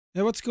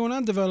Hey, what's going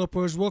on,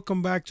 developers?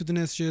 Welcome back to the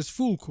NestJS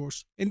full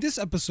course. In this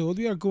episode,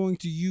 we are going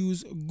to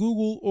use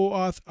Google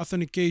OAuth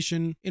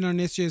authentication in our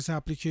NestJS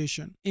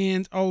application.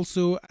 And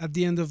also, at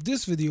the end of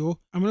this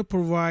video, I'm going to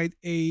provide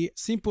a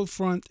simple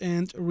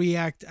front-end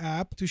React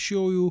app to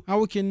show you how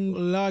we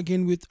can log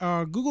in with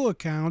our Google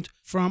account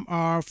from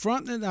our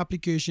front-end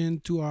application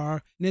to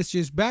our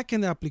NestJS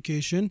backend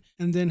application,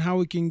 and then how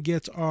we can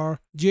get our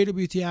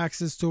JWT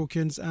access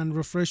tokens and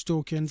refresh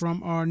token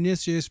from our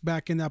NestJS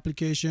backend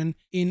application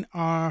in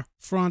our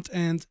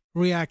front-end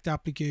React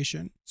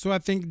application. So I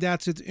think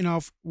that's it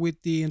enough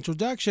with the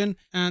introduction,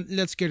 and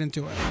let's get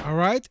into it. All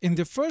right, in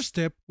the first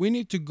step, we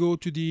need to go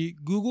to the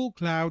Google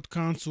Cloud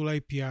Console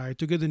API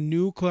to get a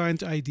new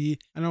client ID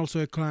and also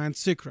a client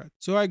secret.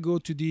 So I go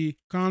to the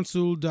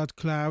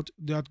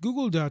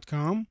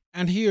console.cloud.google.com,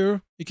 and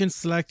here you can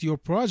select your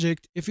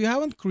project. If you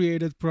haven't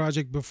created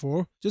project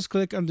before, just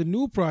click on the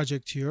new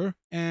project here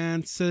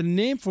and set a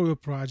name for your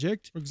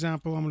project. For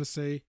example, I'm going to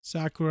say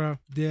Sakura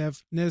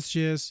Dev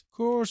NestJS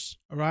course.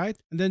 All right,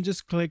 and then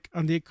just click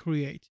on the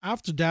create.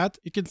 After that,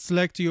 you can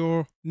select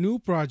your new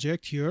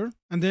project here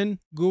and then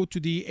go to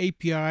the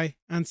API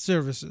and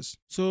services.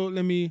 So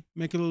let me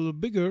make it a little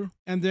bigger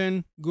and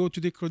then go to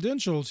the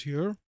credentials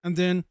here and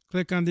then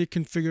click on the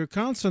configure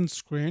consent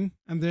screen,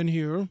 and then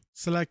here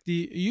select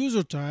the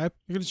user type.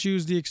 You're going to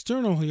choose the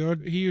external here.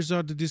 Here's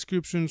are the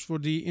descriptions for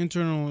the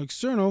internal and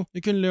external.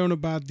 You can learn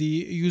about the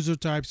user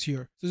types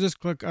here. So just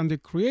click on the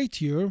create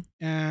here,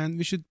 and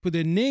we should put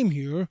a name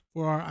here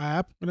for our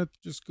app. I'm going to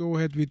just go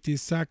ahead with the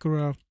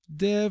Sakura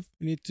Dev.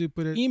 We need to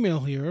put an email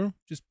here.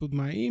 Just put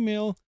my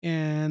email,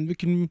 and we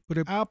can put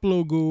an app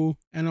logo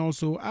and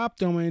also app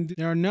domain.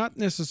 They are not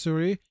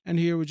necessary. And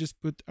here we just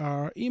put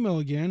our email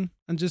again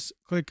and just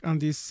click on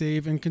this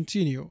save and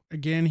continue.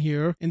 Again,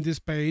 here in this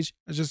page,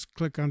 I just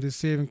click on this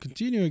save and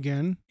continue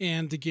again,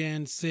 and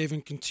again save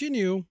and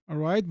continue. All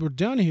right, we're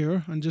done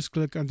here, and just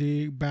click on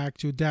the back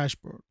to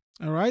dashboard.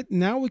 All right,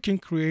 now we can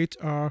create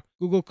our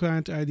Google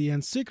Client ID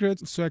and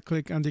secret. So I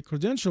click on the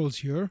credentials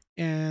here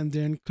and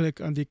then click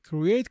on the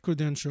create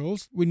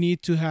credentials. We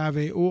need to have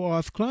a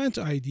OAuth client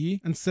ID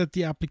and set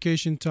the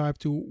application type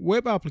to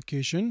web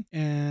application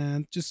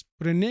and just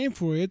put a name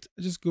for it.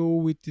 I just go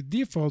with the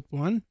default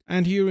one.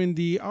 And here in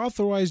the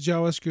authorized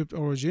JavaScript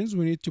origins,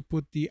 we need to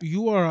put the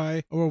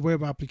URI of our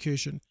web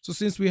application. So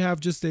since we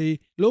have just a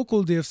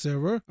local dev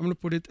server, I'm going to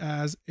put it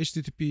as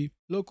HTTP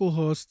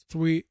localhost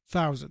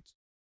 3000.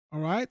 All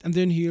right, and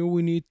then here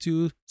we need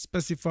to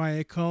specify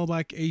a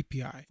callback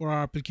API for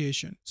our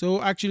application.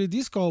 So actually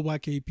this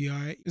callback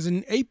API is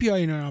an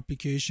API in our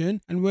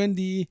application, and when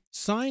the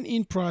sign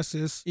in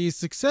process is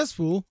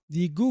successful,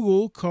 the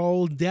Google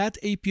calls that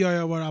API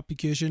of our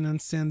application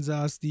and sends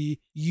us the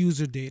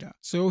user data.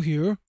 So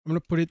here I'm going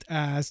to put it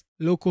as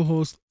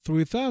localhost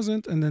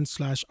 3000 and then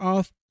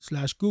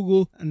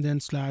 /auth/Google and then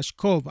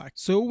 /callback.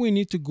 So we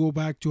need to go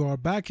back to our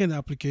backend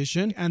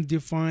application and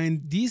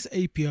define this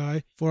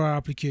API for our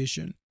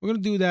application. We're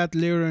going to do that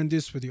later in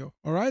this video.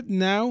 All right,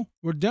 now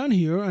we're done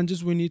here, and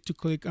just we need to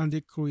click on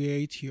the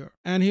create here.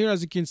 And here,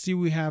 as you can see,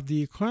 we have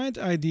the client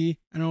ID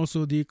and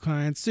also the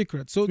client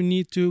secret. So we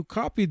need to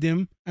copy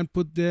them and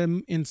put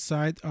them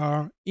inside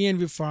our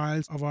env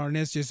files of our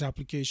NestJS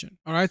application.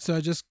 All right, so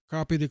I just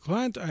copy the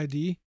client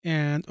ID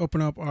and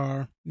open up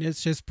our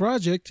NestJS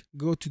project,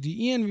 go to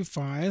the env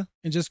file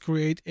and just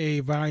create a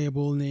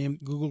variable named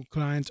Google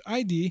Client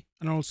ID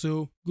and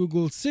also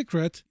Google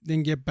Secret,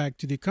 then get back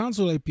to the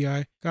console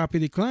API, copy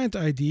the client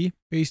ID,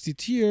 paste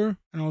it here,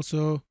 and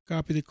also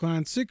copy the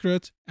client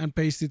secret and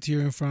paste it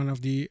here in front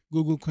of the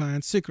Google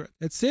Client Secret.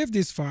 Let's save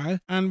this file,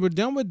 and we're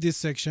done with this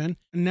section.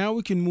 And now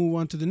we can move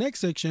on to the next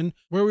section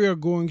where we are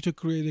going to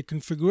create a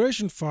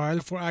configuration file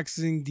for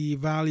accessing the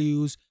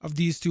values of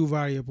these two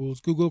variables,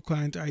 Google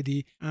Client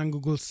ID and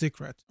Google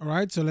Secret. All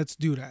right, so let's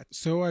do that.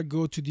 So I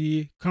go to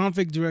the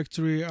config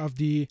directory of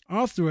the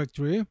auth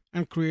directory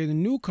and create a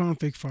new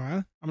config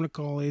file. I'm going to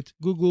call it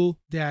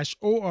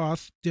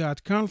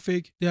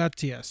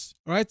google-oauth.config.ts.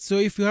 All right, so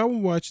if you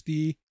haven't watched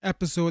the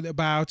episode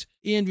about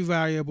env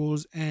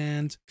variables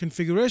and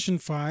configuration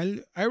file,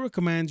 I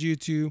recommend you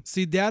to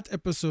see that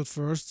episode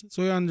first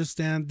so you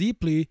understand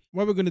deeply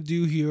what we're going to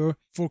do here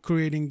for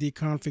creating the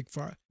config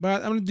file.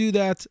 But I'm going to do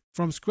that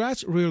from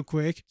scratch real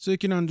quick so you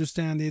can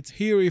understand it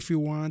here if you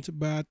want,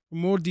 but for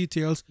more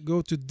details,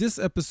 go to this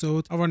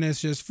episode of our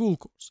NestJS full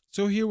course.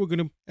 So here we're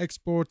going to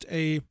export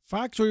a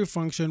factory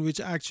function which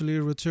actually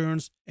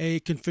returns a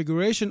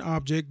configuration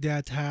object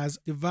that has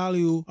the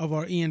value of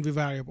our env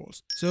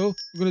variables. So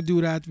we're going to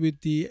do that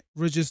with the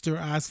register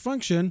as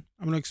function.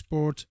 I'm going to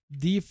export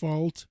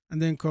default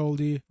and then call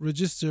the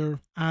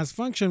register as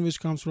function, which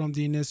comes from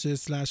the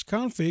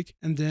NestJS/config,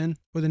 and then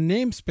for the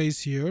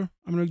namespace here,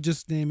 I'm going to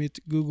just name it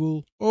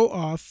Google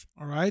OAuth.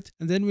 All right.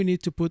 And then we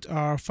need to put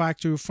our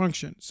factory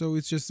function. So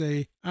it's just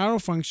a arrow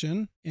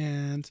function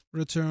and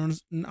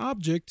returns an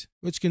object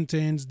which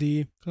contains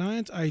the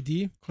client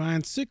ID,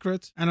 client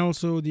secret, and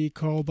also the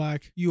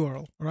callback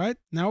URL. All right.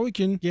 Now we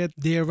can get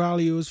their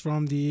values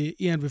from the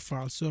env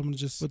file. So I'm going to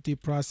just put the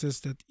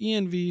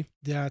process.env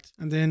that,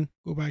 and then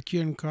go back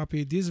here and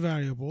copy this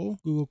variable,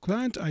 Google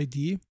Client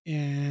ID,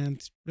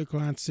 and the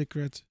client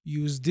secret,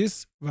 use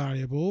this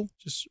variable,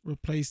 just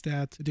replace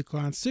that with the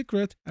client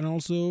secret. And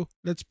also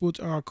let's put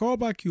our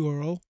callback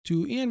URL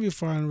to env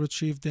file and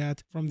retrieve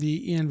that from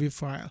the env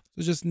file.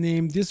 So just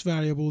name this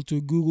variable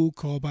to Google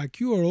callback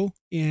URL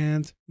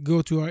and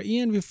go to our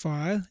env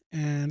file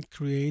and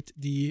create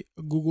the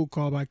Google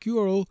callback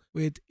URL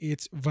with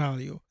its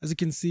value. As you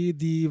can see,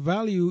 the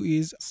value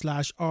is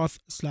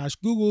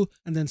 /auth/Google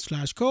and then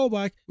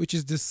 /callback, which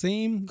is the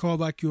same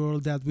callback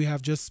URL that we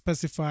have just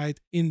specified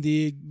in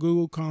the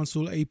Google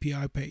Console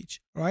API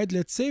page. All right,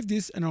 let's save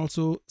this and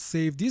also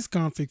save this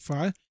config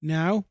file.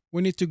 Now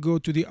we need to go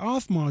to the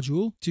auth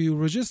module to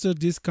register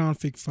this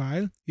config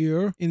file.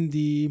 Here in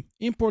the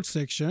import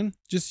section,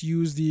 just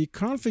use the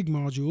config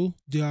module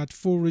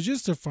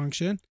 .forRegister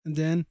function and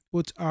then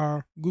put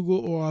our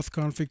Google OAuth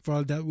config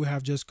file that we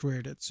have just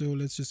created. So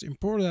let's just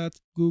import that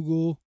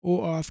Google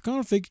OAuth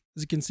config.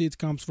 As you can see, it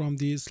comes from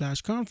the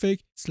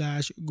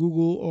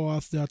 /config/Google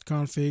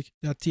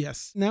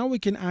OAuth.config.ts. Now we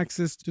can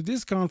access to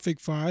this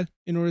config file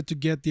in order to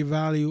get the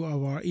value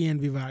of our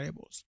env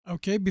variables.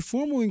 Okay,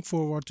 before moving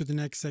forward to the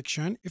next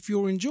section, if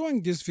you're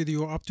enjoying this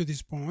video up to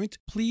this point,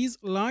 please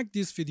like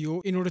this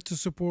video in order to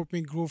support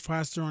me grow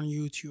faster on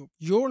YouTube.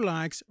 Your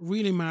likes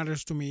really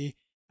matters to me,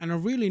 and I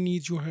really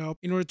need your help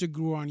in order to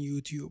grow on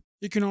YouTube.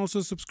 You can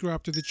also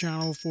subscribe to the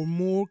channel for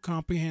more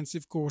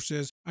comprehensive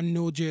courses on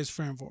Node.js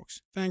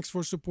frameworks. Thanks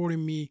for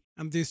supporting me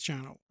and this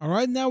channel. All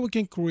right, now we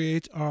can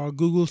create our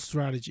Google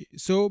strategy.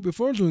 So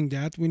before doing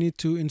that, we need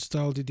to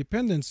install the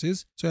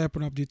dependencies. So I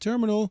open up the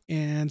terminal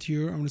and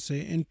here I'm going to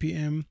say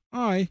npm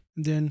I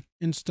and then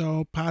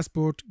install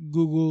passport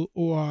Google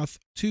OAuth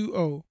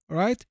 2.0. All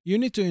right, you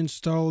need to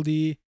install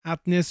the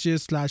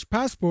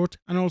 @NestJS/passport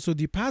and also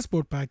the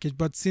passport package.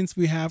 But since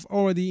we have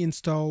already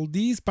installed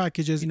these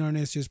packages in our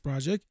NestJS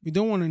project, we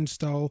don't want to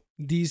install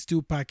these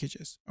two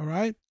packages. All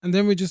right, and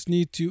then we just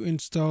need to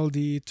install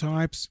the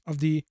types of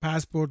the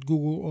passport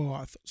Google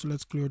OAuth. So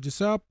let's clear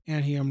this up.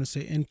 And here I'm going to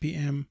say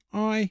npm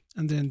I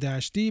and then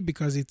 -d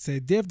because it's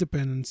a dev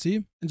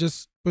dependency, and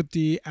just put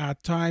the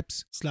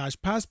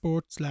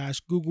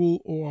 @types/passport/Google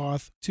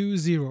OAuth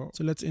 2.0.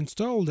 So let's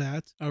install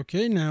that.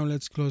 Okay, now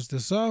let's close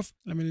this off.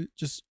 Let me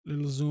just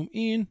little zoom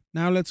in.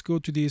 Now let's go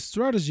to the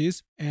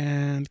strategies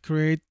and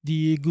create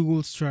the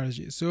Google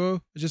strategy.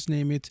 So just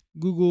name it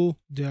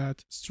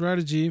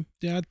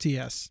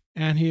google.strategy.ts.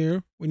 And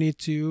here we need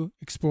to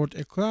export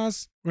a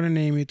class. We're going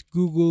to name it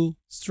Google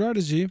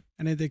Strategy,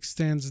 and it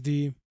extends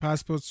the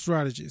passport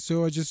strategy.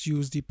 So I just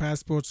use the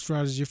passport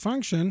strategy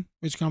function,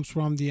 which comes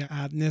from the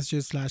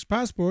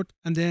 @NestJS/passport,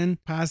 and then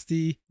pass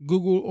the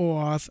Google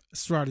OAuth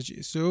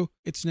strategy. So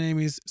its name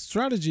is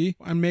strategy,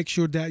 and make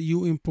sure that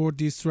you import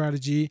the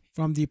strategy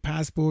from the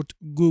passport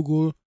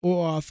Google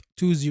OAuth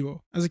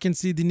 2.0. As you can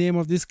see, the name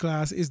of this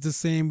class is the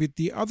same with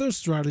the other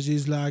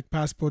strategies like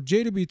passport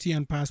JWT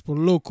and passport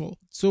local.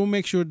 So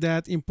make sure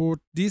that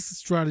import this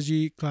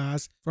strategy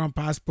class from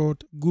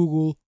passport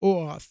Google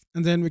OAuth.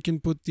 And then we can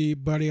put the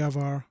body of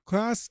our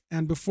class.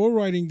 And before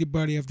writing the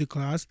body of the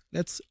class,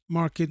 let's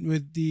mark it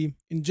with the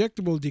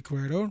injectable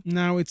decorator.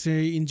 Now it's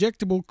a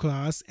injectable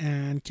class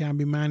and can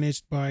be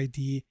managed by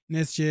the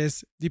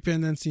NestJS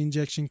dependency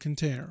injection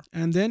container.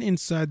 And then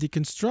inside the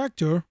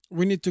constructor,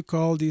 we need to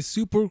call the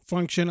super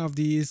function of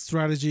the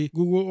strategy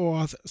Google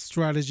OAuth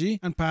strategy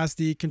and pass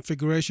the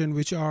configuration,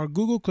 which are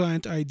Google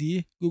client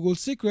ID, Google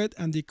secret,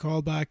 and the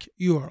callback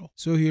URL.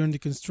 So here in the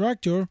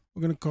constructor,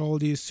 we're going to call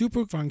the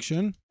super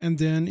function, and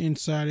then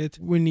inside it,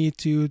 we need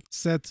to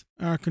set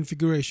our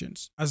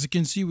configurations. As you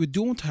can see, we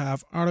don't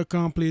have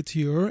autocomplete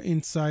here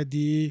inside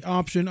the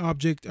option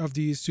object of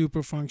the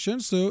super function.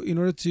 So in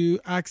order to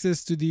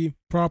access to the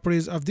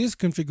properties of this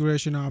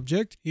configuration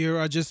object, here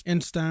I just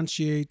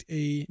instantiate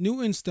a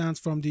new instance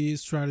from the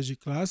strategy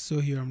class. So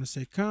here I'm going to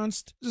say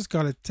const, just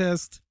call it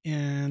test,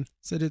 and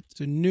set it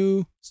to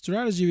new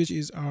strategy, which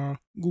is our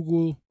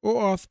Google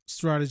OAuth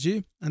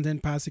strategy, and then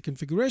pass a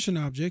configuration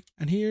object.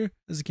 And here,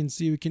 as you can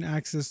see, we can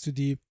access to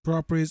the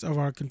properties of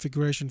our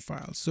configuration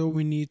file. So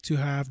we need to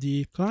have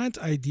the client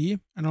ID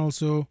and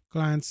also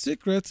client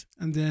secret,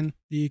 and then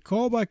the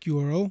callback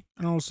URL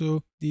and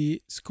also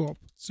the scope.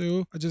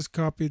 So I just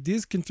copied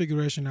this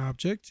configuration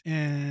object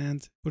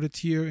and put it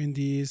here in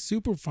the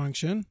super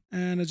function,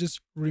 and I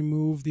just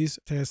remove this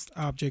test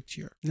object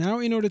here. Now,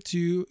 in order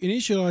to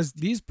initialize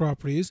these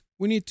properties,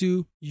 we need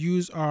to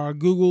use our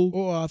Google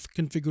OAuth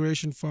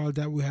configuration file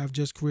that we have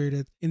just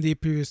created in the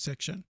previous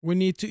section. We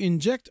need to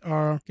inject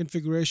our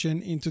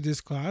configuration into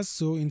this class.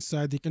 So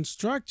inside the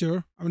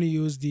constructor, I'm going to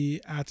use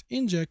the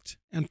 @inject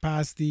and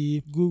pass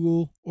the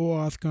Google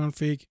OAuth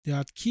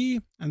config.key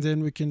and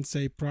then we can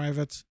say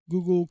private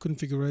Google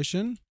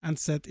configuration and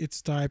set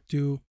its type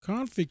to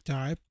config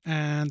type.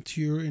 And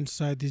here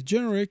inside the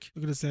generic,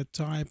 we're going to set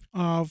type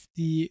of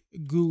the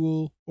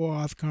Google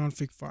OAuth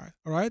config file.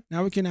 All right,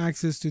 now we can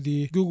access to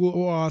the Google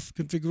OAuth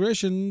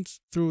configurations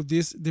through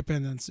this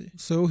dependency.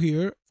 So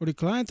here for the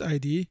client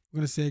ID, we're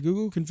going to say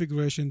Google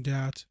configuration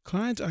dot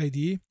client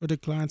ID. For the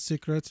client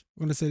secret,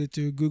 we're going to set it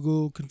to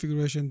Google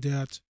configuration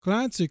dot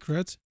client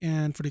secret.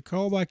 And for the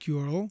callback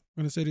URL,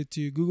 we're going to set it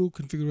to Google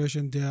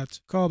configuration dot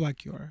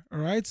callback URL. All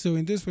right, so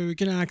in this way we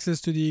can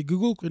access to the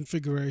Google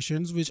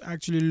configurations, which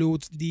actually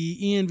loads the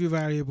env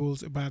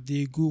variables about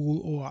the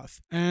Google OAuth.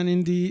 And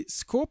in the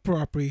scope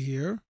property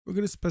here, we're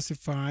going to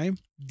specify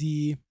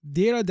the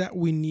data that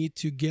we need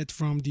to get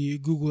from the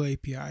Google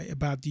API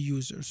about the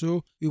user.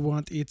 So we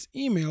want its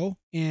email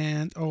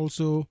and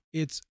also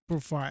its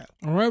profile.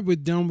 All right, we're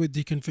done with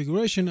the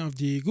configuration of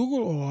the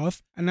Google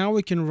OAuth, and now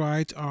we can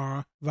write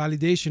our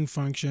validation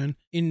function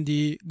in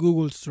the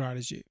Google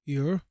strategy.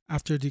 Here,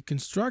 after the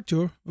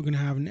constructor, we're going to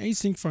have an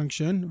async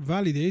function,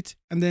 validate,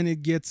 and then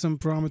it gets some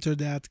parameter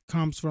that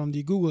comes from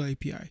the Google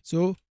API.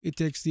 So it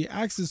takes the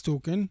access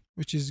token,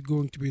 which is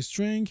going to be a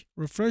string,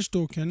 refresh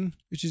token,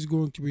 which is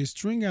going to be a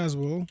string as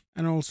well,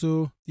 and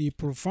also the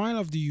profile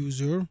of the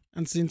user.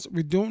 And since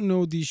we don't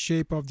know the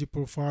shape of the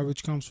profile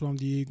which comes from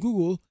the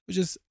Google, we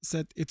just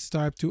set its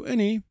type to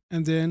any,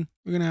 and then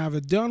we're going to have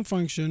a done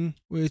function,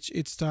 which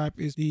its type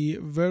is the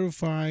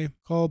verify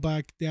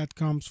callback that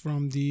comes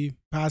from the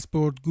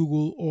passport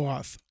Google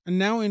OAuth. And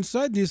now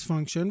inside this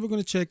function, we're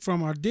going to check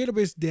from our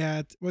database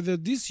that whether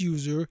this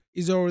user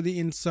is already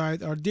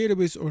inside our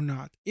database or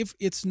not. If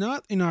it's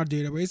not in our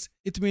database,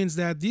 it means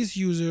that this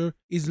user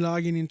is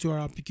logging into our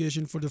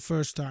application for the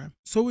first time.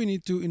 So we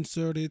need to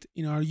insert it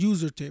in our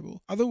user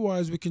table.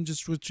 Otherwise, we can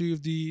just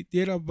retrieve the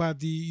data about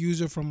the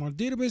user from our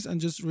database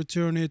and just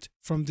return it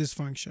from this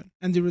function.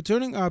 And the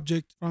returning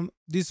object from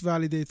this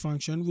validate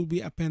function will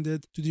be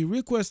appended to the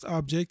request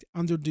object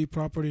under the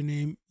property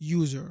name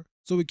user.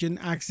 So we can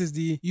access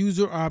the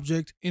user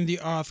object in the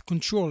auth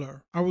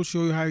controller. I will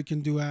show you how you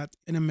can do that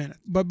in a minute.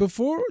 But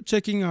before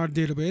checking our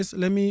database,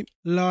 let me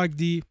log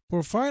the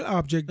profile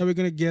object that we're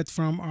going to get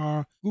from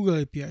our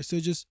Google API. So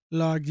just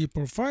log the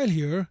profile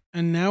here.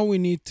 And now we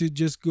need to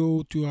just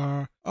go to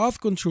our auth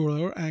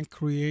controller and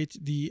create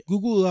the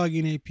Google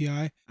login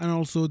API and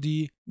also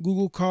the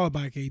Google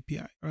callback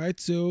API. All right,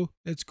 so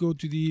let's go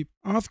to the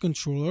auth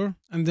controller,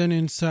 and then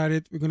inside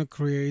it, we're going to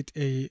create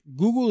a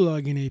Google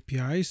login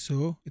API.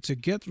 So it's a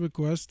GET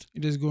request.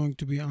 It is going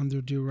to be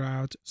under the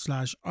route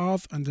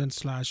 /auth and then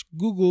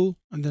 /Google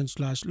and then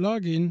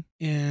 /login.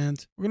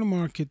 And we're going to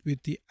mark it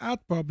with the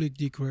 @public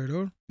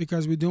decorator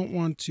because we don't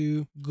want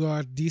to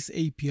guard this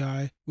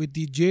API with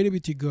the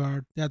JWT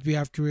guard that we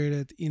have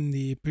created in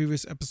the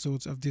previous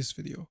episodes of this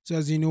video. So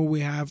as you know,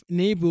 we have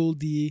enabled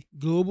the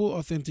global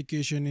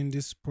authentication in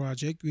this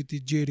project with the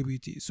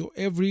JWT. So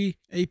every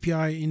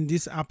API in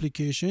this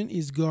application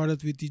is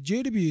guarded with the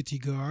JWT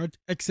guard,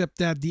 except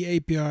that the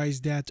APIs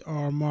that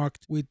are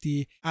marked with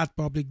the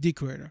 @public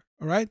decorator.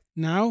 All right,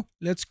 now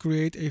let's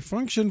create a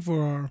function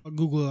for our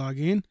Google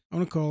login. I'm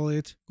going to call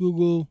it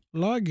Google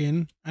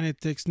login, and it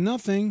takes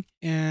nothing,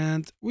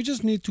 and we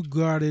just need to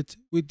guard it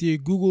with the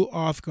Google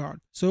auth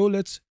guard. So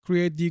let's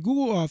create the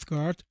Google auth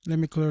guard. Let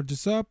me clear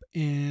this up,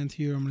 and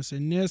here I'm going to say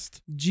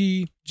nest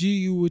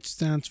GU, which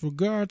stands for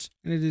guards,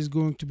 and it is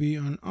going to be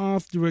an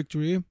auth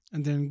directory,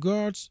 and then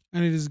guards,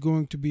 and it is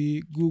going to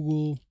be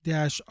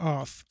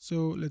Google-auth.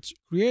 So let's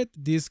create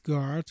this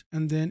guard,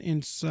 and then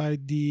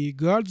inside the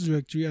guards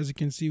directory, as you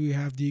can see, we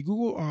have the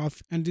Google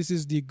auth, and this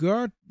is the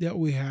guard that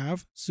we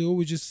have. So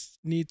we just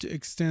need to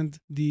extend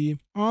the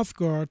auth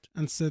guard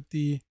and set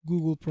the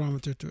Google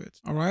parameter to it.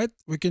 All right,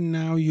 we can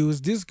now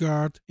use this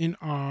guard in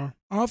our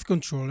auth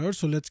controller.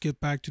 So let's get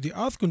back to the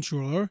auth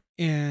controller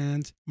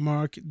and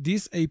mark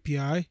this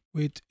API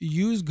with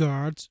use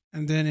guards,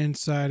 and then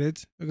inside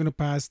it we're going to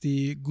pass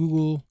the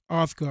Google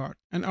auth guard.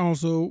 And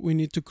also we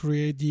need to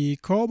create the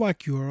callback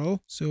URL.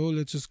 So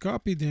let's just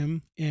copy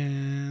them,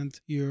 and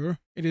here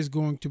it is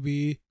going to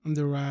be on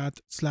the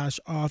route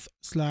 /auth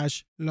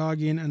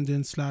 /login and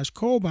then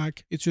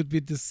 /callback. It should be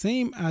the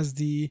same as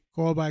the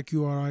callback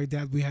URI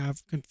that we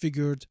have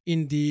configured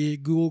in the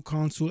Google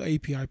Console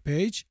API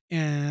page.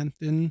 And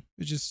then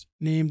we just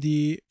name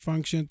the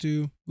function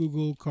to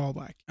Google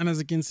callback. And as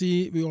you can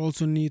see, we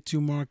also need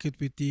to mark it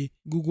with the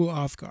Google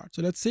auth guard.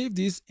 So let's save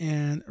this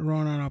and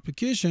run our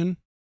application.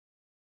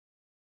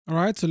 All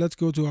right, so let's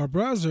go to our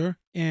browser,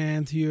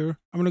 and here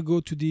I'm going to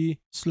go to the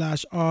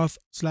 /auth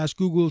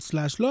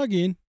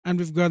 /Google/login, and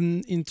we've got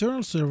an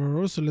internal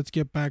server. So let's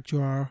get back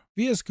to our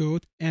VS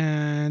Code,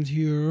 and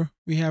here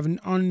we have an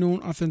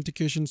unknown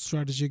authentication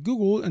strategy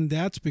Google, and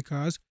that's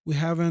because we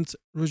haven't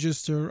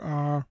registered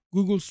our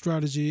Google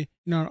strategy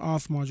in our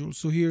auth module.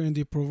 So here in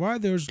the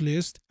providers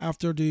list,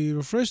 after the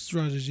refresh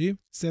strategy,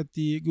 set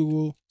the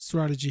Google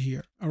strategy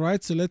here. All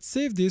right, so let's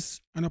save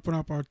this and open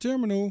up our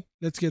terminal.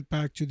 Let's get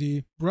back to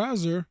the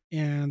browser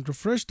and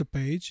refresh the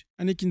page.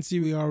 And you can see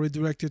we are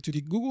redirected to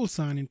the Google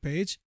sign-in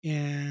page,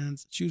 and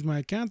choose my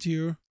account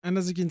here. And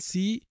as you can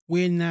see,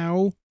 we're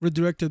now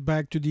redirected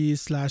back to the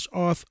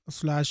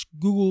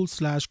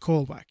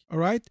 /auth/google/callback. All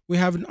right. We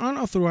have an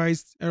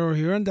unauthorized error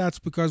here, and that's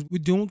because we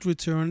don't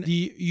return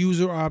the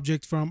user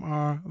object from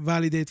our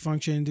validate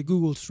function in the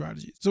Google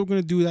strategy. So we're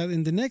going to do that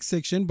in the next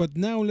section. But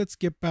now let's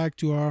get back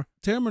to our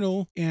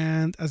terminal.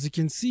 And as you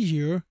can see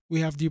here, we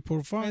have the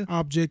profile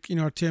object in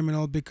our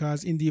terminal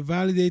because in the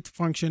validate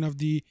function of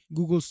the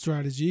Google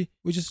strategy,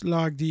 we just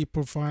log the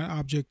profile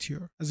object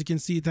here. As you can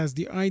see, it has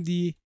the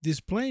ID,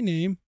 display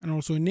name, and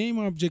also a name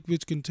object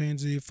which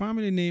contains the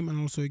family name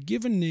and also a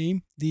given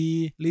name,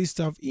 the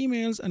list of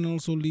emails, and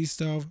also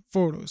list of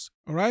photos.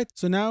 All right.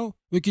 So now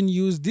we can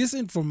use this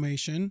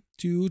information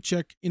to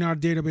check in our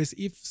database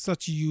if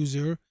such a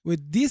user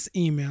with this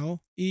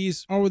email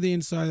is already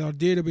inside our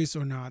database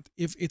or not.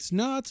 If it's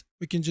not,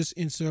 we can just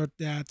insert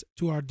that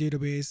to our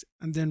database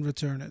and then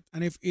return it.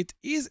 And if it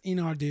is in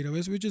our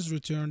database, we just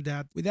return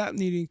that without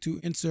needing to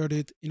insert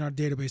it in our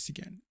database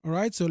again. All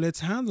right, so let's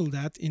handle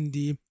that in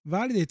the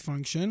validate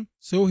function.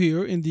 So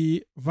here in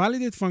the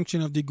validate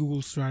function of the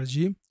Google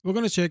strategy, we're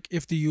going to check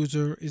if the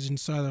user is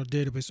inside our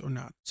database or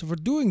not. So for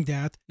doing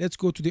that, let's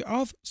go to the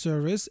auth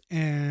service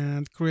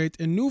and create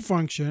a new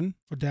function.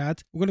 For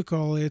that, we're going to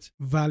call it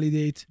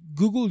validate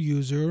Google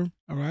user.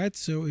 All right,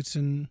 so it's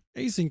an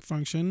async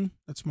function.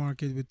 Let's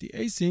mark it with the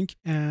async,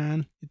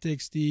 and it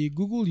takes the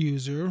Google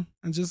user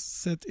and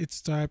just set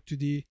its type to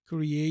the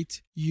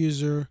create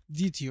user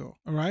DTO.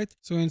 All right,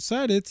 so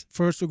inside it,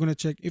 first we're going to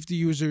check if the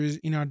user is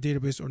in our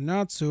database or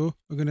not. So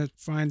we're going to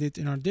find it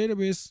in our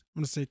database.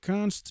 I'm going to say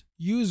const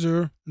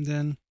user and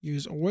then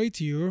use await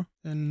here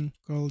and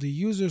call the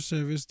user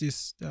service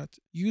this dot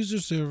user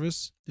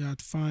service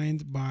dot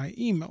find by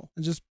email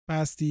and just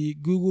pass the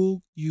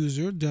Google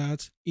user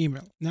dot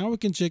email. Now we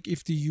can check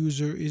if the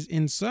user is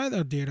inside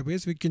our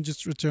database. We can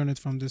just return it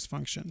from this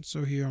function.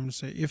 So here I'm going to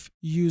say if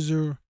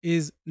user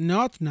is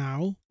not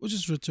null, we'll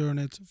just return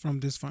it from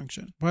this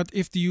function. But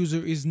if the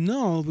user is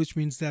null, which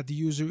means that the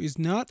user is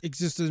not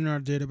existed in our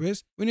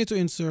database, we need to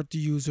insert the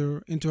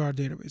user into our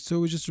database. So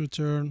we just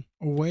return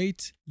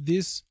await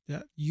this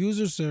that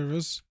user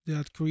service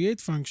that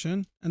create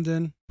function and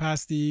then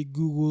pass the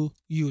Google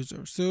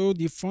user. So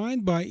the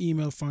find by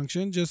email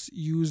function just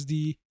use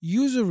the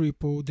user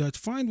repo that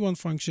find one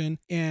function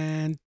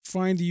and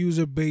find the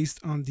user based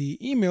on the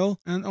email,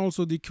 and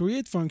also the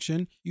create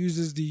function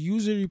uses the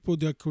user repo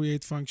that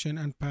create function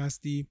and pass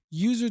the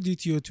user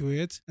DTO to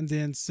it and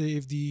then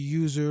save the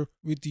user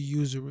with the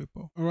user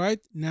repo. All right,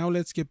 now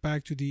let's get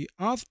back to the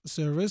auth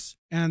service,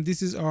 and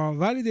this is our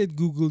validate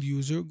Google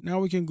user. Now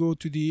we can go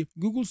to the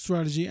Google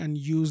strategy and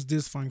use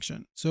this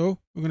function. So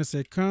we're going to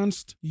say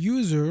const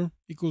user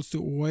equals to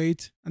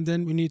await, and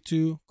then we need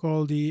to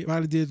call the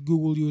validate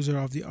Google user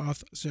of the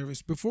auth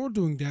service. Before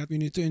doing that, we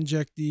need to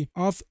inject the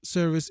auth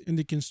service in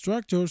the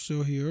constructor.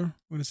 So here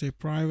we're going to say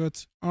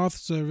private auth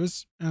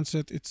service and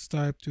set its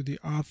type to the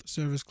auth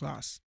service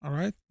class. All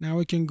right, now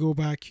we can go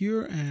back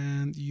here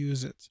and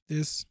use it.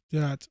 This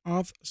dot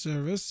auth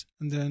service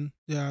and then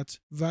dot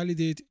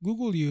validate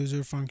Google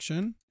user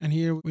function, and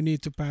here we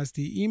need to pass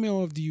the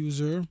email of the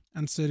user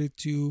and set it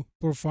to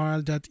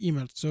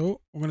profile.email.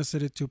 So we're going to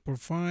set it to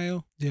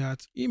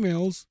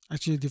profile.emails,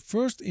 actually the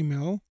first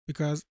email,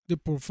 because the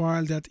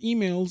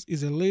profile.emails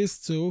is a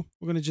list. So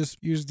we're going to just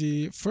use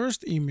the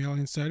first email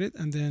inside it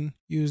and then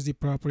use the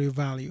property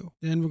value.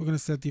 Then we're going to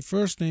set the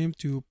first name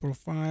to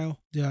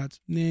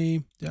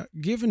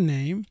profile.name.given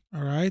name.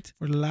 All right,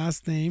 for the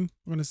last name,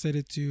 we're going to set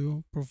it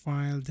to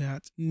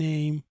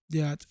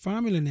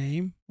profile.name.family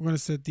name. We're going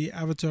to set the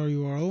avatar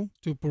URL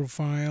to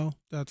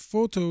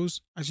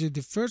profile.photos, actually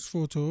the first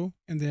photo,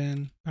 and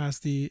then pass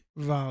the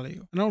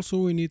value. And also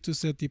we need to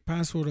set the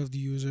password of the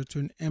user to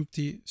an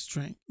empty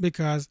string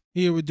because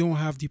here we don't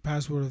have the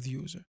password of the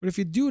user. But if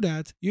you do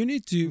that, you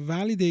need to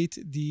validate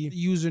the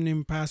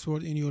username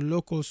password in your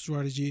local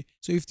strategy.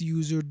 So if the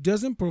user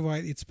doesn't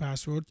provide its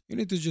password, you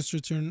need to just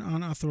return an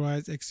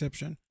unauthorized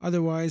exception.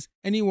 Otherwise,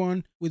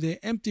 anyone with an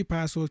empty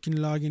password can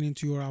log in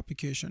into your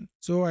application.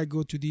 So I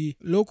go to the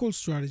local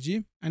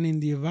strategy, and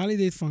in the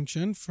validate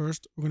function,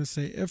 first we're going to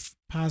say if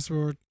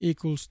password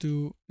equals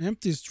to an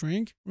empty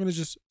string, we're going to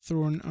just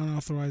throw an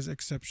unauthorized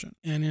exception.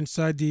 And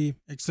inside the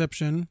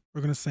exception,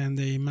 we're going to send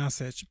a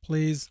message,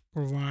 please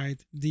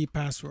provide the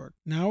password.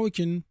 Now we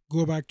can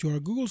go back to our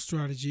Google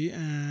strategy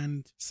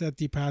and set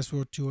the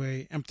password to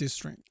an empty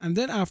string. And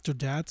then after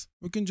that,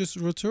 we can just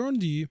return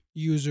the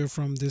user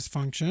from this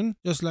function.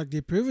 Just like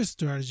the previous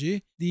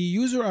strategy, the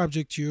user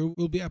object here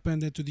will be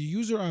appended to the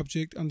user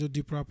object under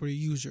the property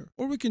user.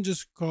 Or we can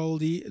just call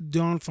the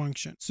done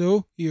function.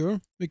 So here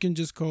we can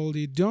just call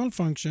the done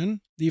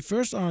function. The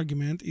first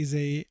argument is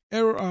a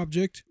error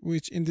object,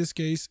 which in this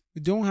case,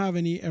 we don't have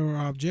any error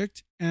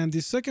object. And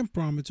the second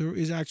parameter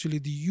is actually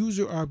the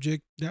user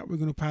object that we're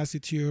going to pass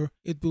it here.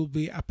 It will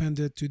be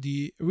appended to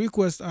the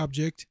request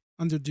object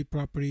under the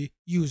property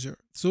user.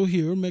 So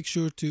here, make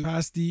sure to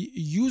pass the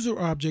user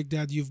object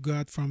that you've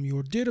got from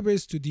your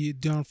database to the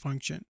done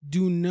function.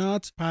 Do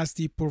not pass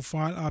the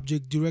profile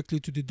object directly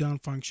to the done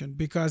function,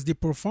 because the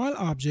profile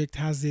object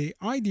has a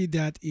ID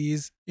that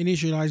is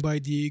initialized by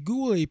the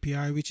Google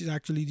API, which is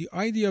actually the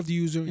ID of the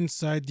user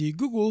inside the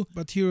Google.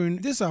 But here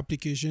in this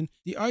application,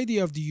 the ID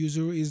of the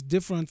user is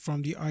different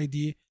from the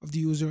ID of the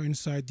user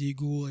inside the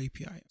Google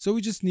API. So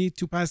we just need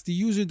to pass the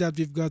user that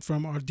we've got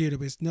from our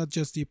database, not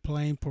just the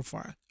plain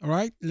profile. All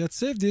right, let's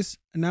save this.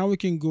 And now we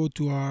can go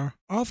to our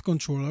auth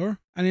controller,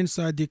 and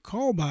inside the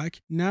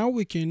callback, now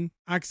we can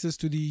access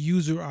to the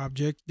user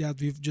object that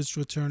we've just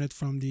returned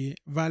from the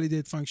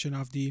validate function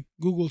of the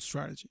Google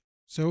strategy.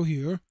 So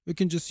here we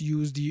can just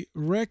use the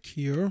rec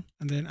here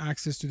and then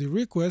access to the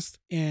request,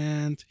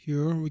 and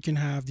here we can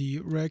have the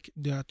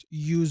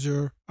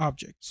rec.user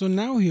object. So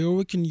now here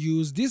we can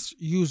use this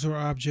user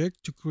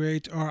object to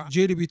create our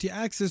JWT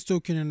access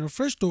token and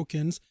refresh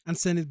tokens and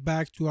send it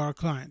back to our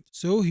client.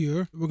 So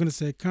here we're going to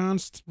say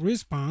const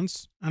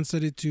response and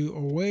set it to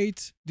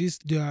await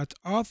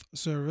this.auth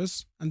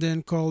service, and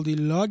then call the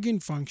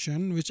login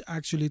function, which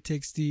actually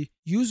takes the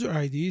user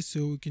ID.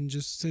 So we can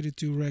just set it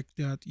to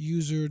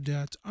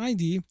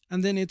rec.user.id,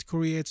 and then it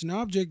creates an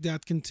object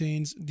that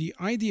contains the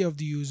ID of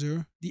the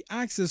user, the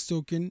access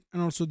token,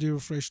 and also the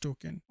refresh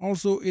token.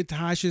 Also, it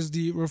hashes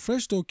the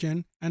refresh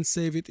token and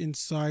save it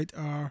inside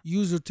our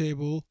user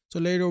table. So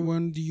later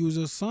when the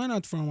user sign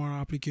out from our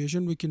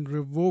application, we can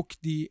revoke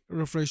the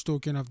refresh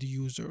token of the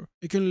user.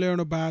 You can learn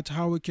about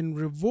how we can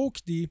revoke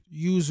the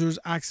user's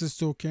access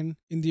token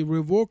in the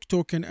revoke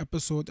token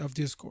episode of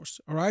this course.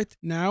 All right,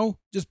 now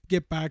just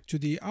get back to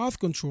the auth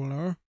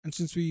controller. And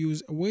since we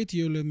use await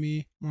here, let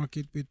me mark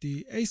it with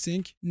the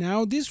async.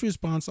 Now this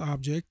response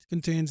object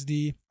contains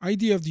the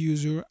ID of the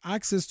user,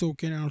 access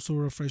token, and also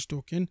refresh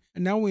token.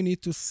 And now we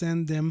need to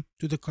send them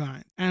to the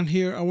client. And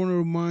here I want to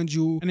remind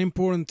you an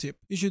important tip.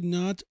 You should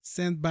not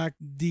send back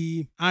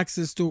the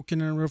access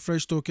token and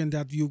refresh token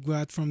that you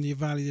got from the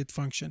validate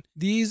function.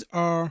 These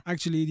are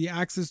actually the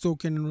access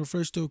token and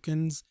refresh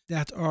tokens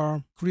that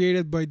are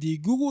created by the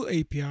Google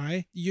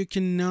API. You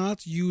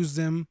cannot use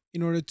them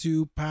in order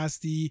to pass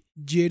the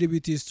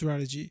JWT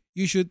strategy.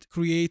 You should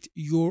create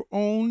your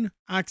own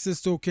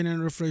access token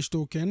and refresh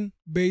token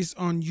based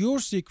on your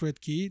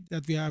secret key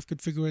that we have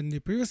configured in the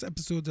previous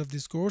episodes of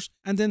this course,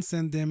 and then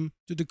send them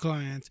to the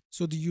client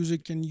so the user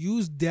can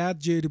use that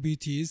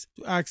JWTs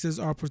to access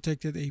our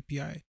protected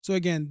API. So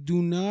again,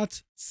 do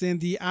not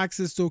send the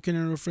access token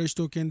and refresh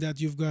token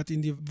that you've got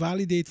in the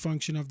validate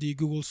function of the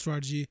Google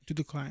strategy to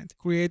the client.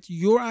 Create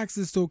your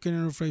access token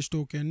and refresh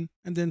token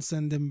and then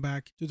send them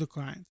back to the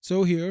client.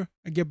 So here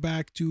I get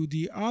back to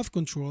the auth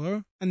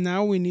controller, and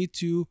now we need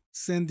to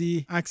send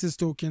the access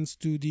tokens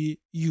to the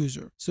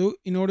user. So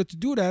in order to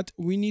do that,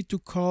 we need to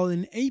call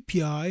an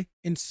API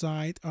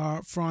inside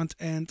our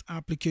front-end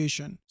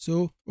application.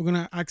 So we're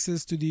going to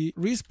access to the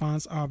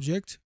response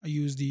object. I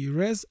use the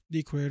res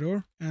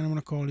decorator, and I'm going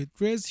to call it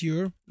res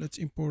here. Let's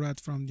import that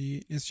from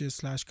the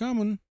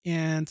NestJS/common,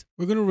 and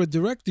we're going to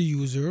redirect the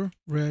user,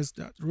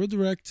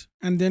 res.redirect,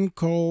 and then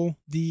call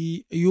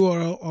the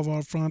URL of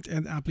our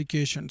front-end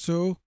application.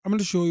 So I'm going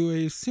to show you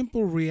a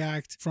simple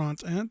React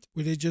front-end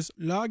with a just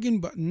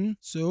login button.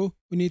 So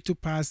we need to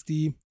pass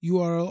the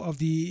URL of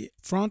the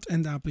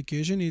front-end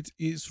application. It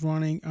is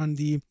running on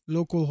the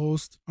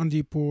localhost on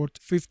the port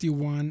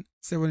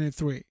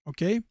 5173.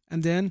 Okay,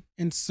 and then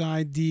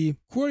inside the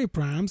query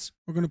params,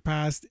 we're going to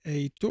pass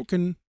a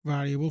token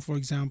variable, for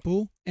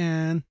example,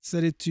 and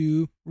set it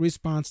to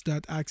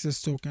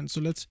response.access token.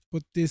 So let's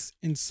put this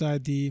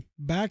inside the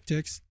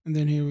backtext, and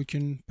then here we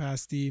can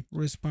pass the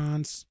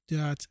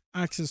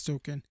response.access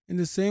token. In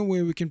the same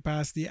way, we can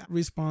pass the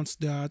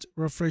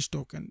response.refresh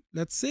token.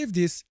 Let's save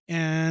this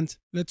and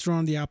let's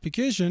run the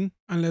application,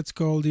 and let's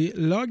call the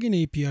login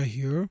API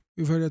here.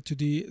 We've headed to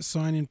the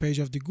sign in page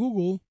of the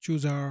Google,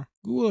 choose our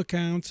Google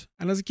account,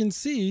 and as you can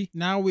see,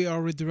 now we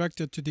are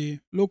redirected to the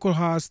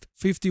localhost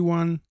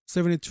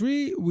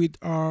 5173 with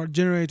our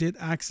generated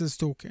access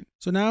token.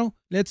 So now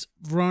let's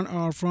run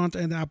our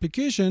front-end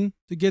application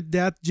to get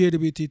that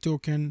JWT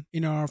token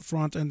in our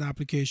front-end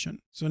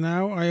application. So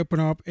now I open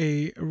up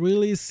a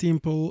really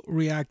simple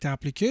React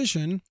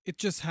application. It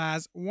just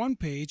has one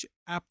page,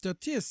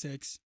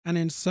 app.tsx, and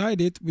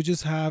inside it we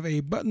just have a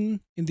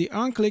button. In the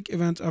onClick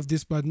event of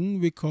this button,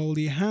 we call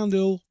the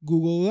handle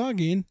Google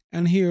login,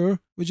 and here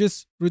we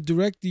just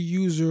redirect the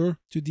user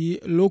to the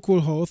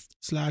localhost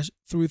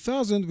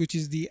 /3000, which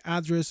is the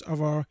address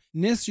of our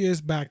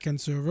NestJS backend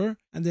server,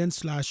 and then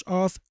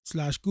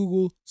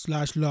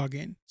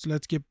 /auth/google/login. So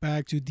let's get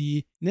back to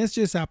the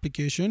NestJS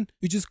application.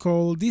 We just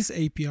call this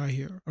API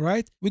here. All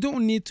right, we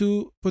don't need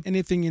to put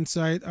anything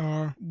inside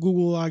our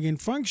Google login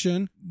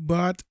function,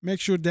 but make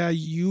sure that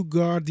you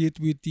guard it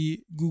with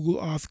the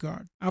Google Auth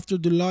guard. After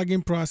the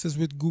login process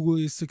with Google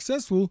is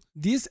successful,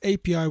 this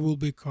API will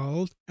be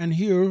called, and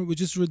here we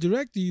just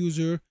redirect the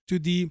user to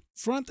the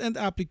front-end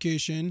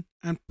application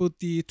and put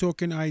the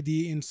token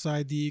ID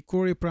inside the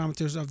query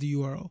parameters of the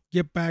URL.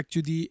 Get back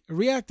to the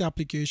React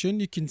application.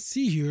 You can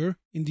see here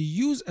in the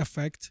use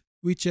effect,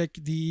 we check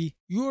the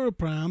URL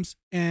params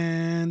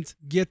and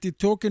get the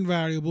token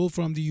variable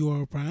from the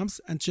URL params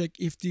and check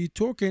if the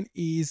token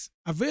is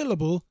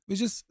available. We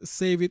just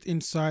save it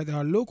inside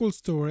our local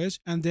storage,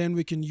 and then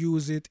we can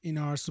use it in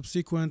our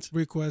subsequent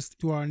request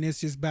to our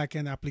NestJS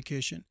backend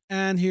application.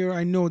 And here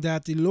I know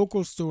that the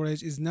local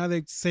storage is not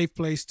a safe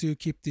place to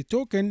keep the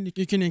token.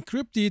 You can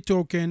encrypt the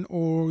token,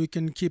 or you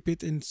can keep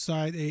it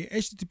inside a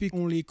HTTP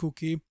only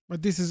cookie,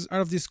 but this is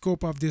out of the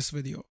scope of this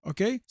video.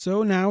 Okay,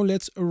 so now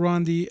let's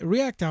run the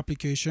React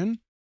application.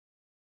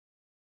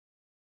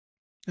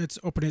 Let's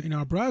open it in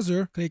our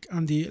browser, click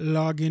on the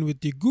login with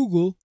the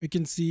Google. We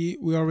can see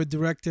we are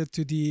redirected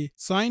to the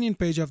sign-in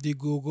page of the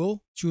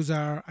Google. Choose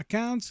our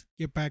account,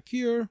 get back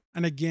here,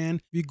 and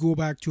again, we go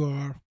back to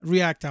our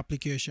React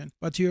application.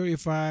 But here,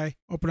 if I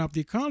open up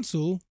the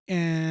console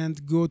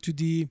and go to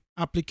the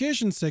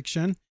application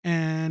section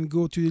and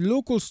go to the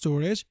local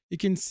storage, you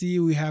can see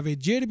we have a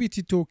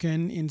JWT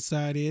token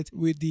inside it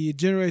with the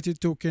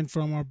generated token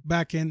from our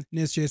backend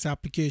NestJS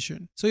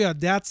application. So yeah,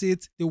 that's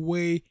it, the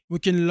way we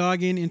can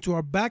log in into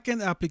our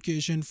backend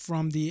application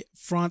from the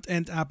front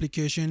end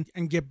application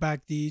and get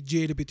back the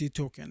JWT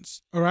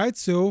tokens. All right,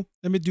 so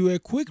let me do a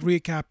quick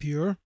recap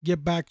here.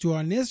 Get back to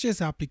our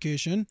NestJS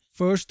application.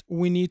 First,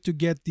 we need to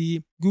get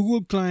the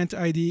Google Client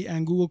ID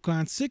and Google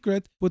Client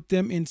Secret, put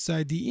them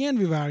inside the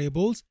env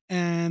variables,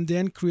 and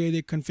then create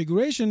a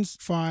configurations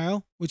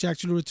file, which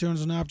actually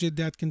returns an object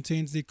that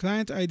contains the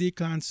client ID,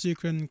 client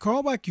secret, and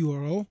callback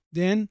URL.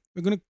 Then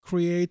we're going to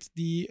create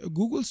the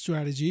Google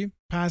strategy,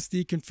 pass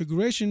the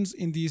configurations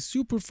in the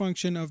super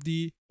function of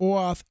the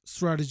OAuth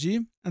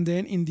strategy, and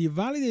then in the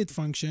validate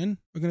function,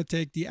 we're going to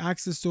take the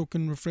access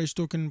token, refresh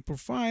token, and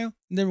profile,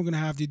 and then we're going to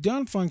have the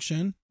done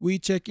function. We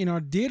check in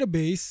our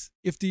database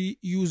if the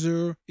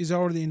user is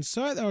already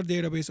inside our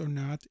database or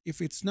not.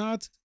 If it's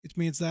not, it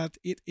means that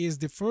it is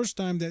the first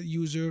time that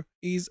user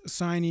is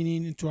signing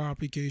in into our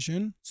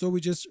application. So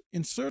we just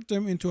insert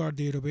them into our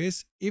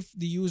database. If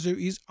the user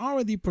is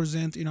already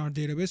present in our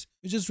database,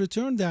 we just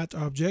return that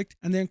object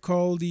and then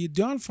call the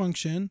done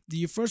function.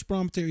 The first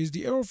parameter is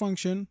the error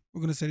function.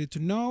 We're going to set it to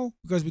null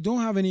because we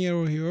don't have any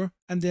error here.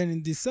 And then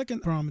in the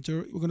second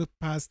parameter, we're going to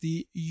pass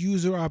the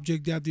user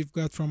object that we've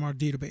got from our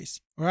database.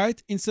 All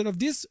right. Instead of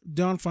this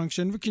done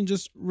function, we can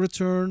just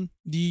return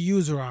the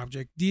user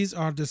object. These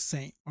are the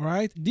same. All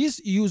right. This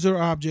user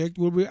object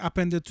will be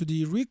appended to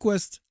the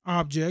request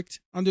object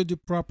under the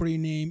property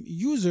name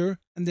user.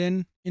 And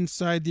then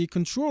inside the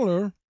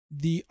controller,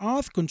 the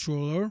auth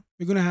controller,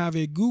 we're going to have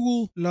a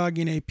Google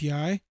login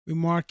API. We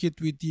mark it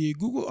with the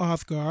Google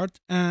auth guard,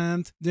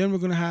 and then we're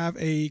going to have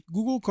a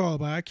Google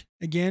callback.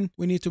 Again,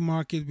 we need to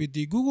mark it with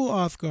the Google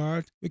auth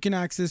guard. We can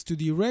access to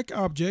the rec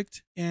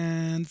object,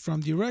 and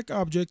from the rec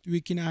object,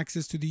 we can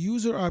access to the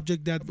user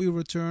object that we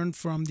returned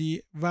from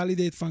the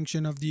validate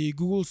function of the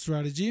Google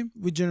strategy.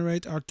 We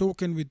generate our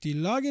token with the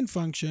login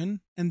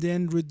function, and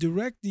then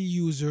redirect the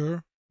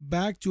user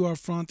back to our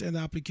front-end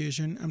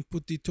application and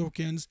put the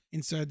tokens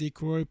inside the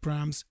query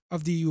params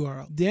of the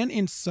URL. Then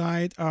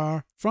inside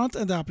our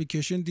front-end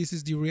application, this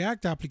is the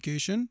React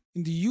application.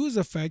 In the use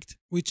effect,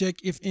 we check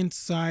if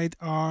inside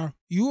our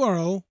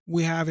URL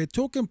we have a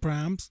token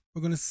params.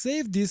 We're going to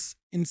save this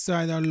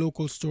inside our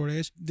local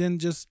storage, then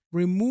just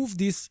remove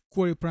this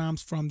query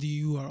params from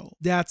the URL.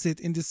 That's it.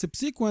 In the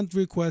subsequent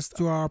request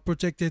to our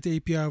protected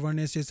API of our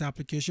NestJS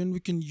application, we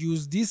can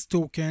use this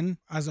token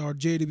as our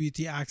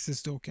JWT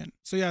access token.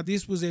 So yeah,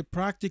 this was a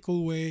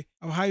practical way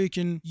of how you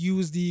can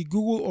use the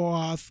Google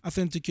OAuth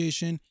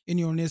authentication in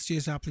your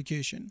NestJS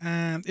application.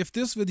 And if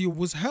this video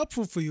was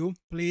helpful for you,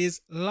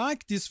 please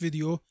like this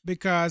video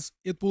because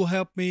it will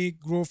help me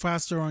grow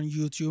faster on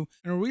YouTube.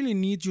 And I really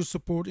need your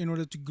support in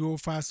order to grow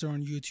faster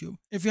on YouTube.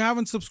 If you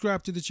haven't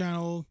subscribed to the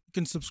channel, you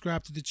can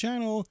subscribe to the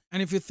channel.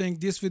 And if you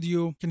think this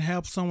video can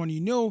help someone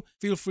you know,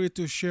 feel free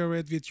to share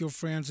it with your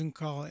friends and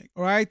colleagues.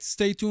 All right,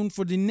 stay tuned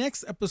for the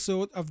next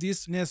episode of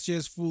this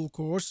NestJS full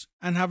course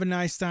and have a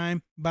nice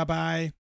time. Bye-bye.